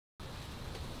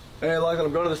Hey, Lachlan,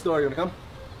 I'm going to the store. You wanna come?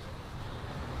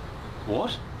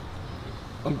 What?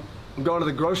 I'm going to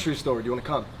the grocery store. Do you wanna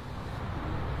come?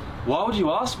 Why would you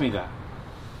ask me that?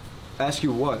 Ask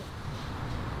you what?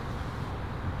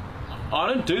 I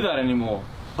don't do that anymore.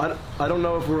 I don't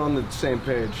know if we're on the same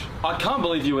page. I can't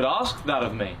believe you would ask that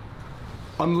of me.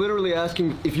 I'm literally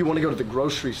asking if you want to go to the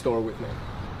grocery store with me.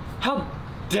 How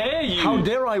dare you? How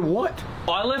dare I what?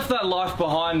 I left that life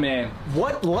behind, man.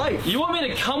 What life? You want me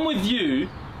to come with you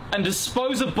and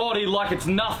dispose a body like it's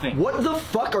nothing? What the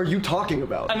fuck are you talking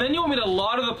about? And then you want me to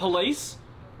lie to the police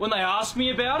when they ask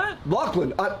me about it?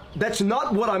 Lachlan, that's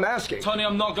not what I'm asking. Tony,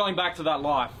 I'm not going back to that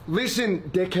life. Listen,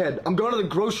 dickhead, I'm going to the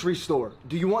grocery store.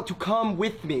 Do you want to come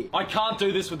with me? I can't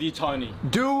do this with you, Tony.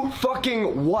 Do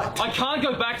fucking what? I can't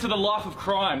go back to the life of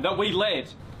crime that we led.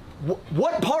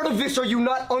 What part of this are you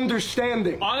not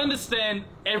understanding? I understand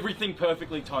everything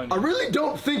perfectly, Tony. I really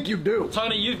don't think you do.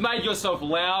 Tony, you've made yourself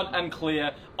loud and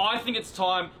clear. I think it's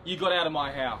time you got out of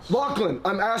my house. Lachlan,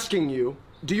 I'm asking you,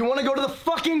 do you want to go to the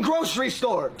fucking grocery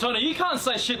store? Tony, you can't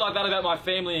say shit like that about my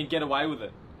family and get away with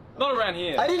it. Not around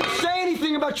here. I didn't say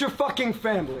anything about your fucking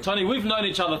family. Tony, we've known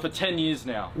each other for 10 years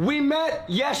now. We met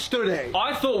yesterday.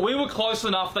 I thought we were close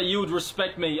enough that you would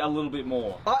respect me a little bit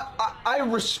more. I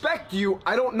respect you.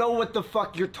 I don't know what the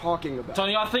fuck you're talking about.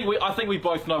 Tony, I think we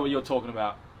both know what you're talking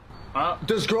about.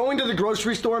 Does going to the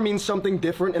grocery store mean something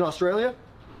different in Australia?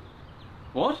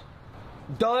 What?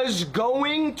 Does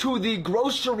going to the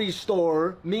grocery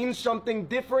store mean something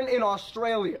different in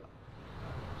Australia?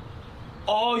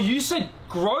 Oh, you said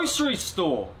grocery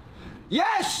store.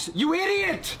 Yes, you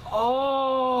idiot!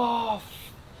 Oh,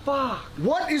 fuck.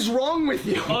 What is wrong with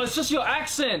you? Oh, it's just your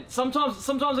accent. Sometimes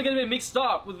I get a bit mixed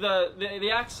up with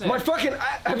the accent. My fucking...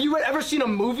 Have you ever seen a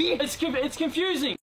movie? It's confusing.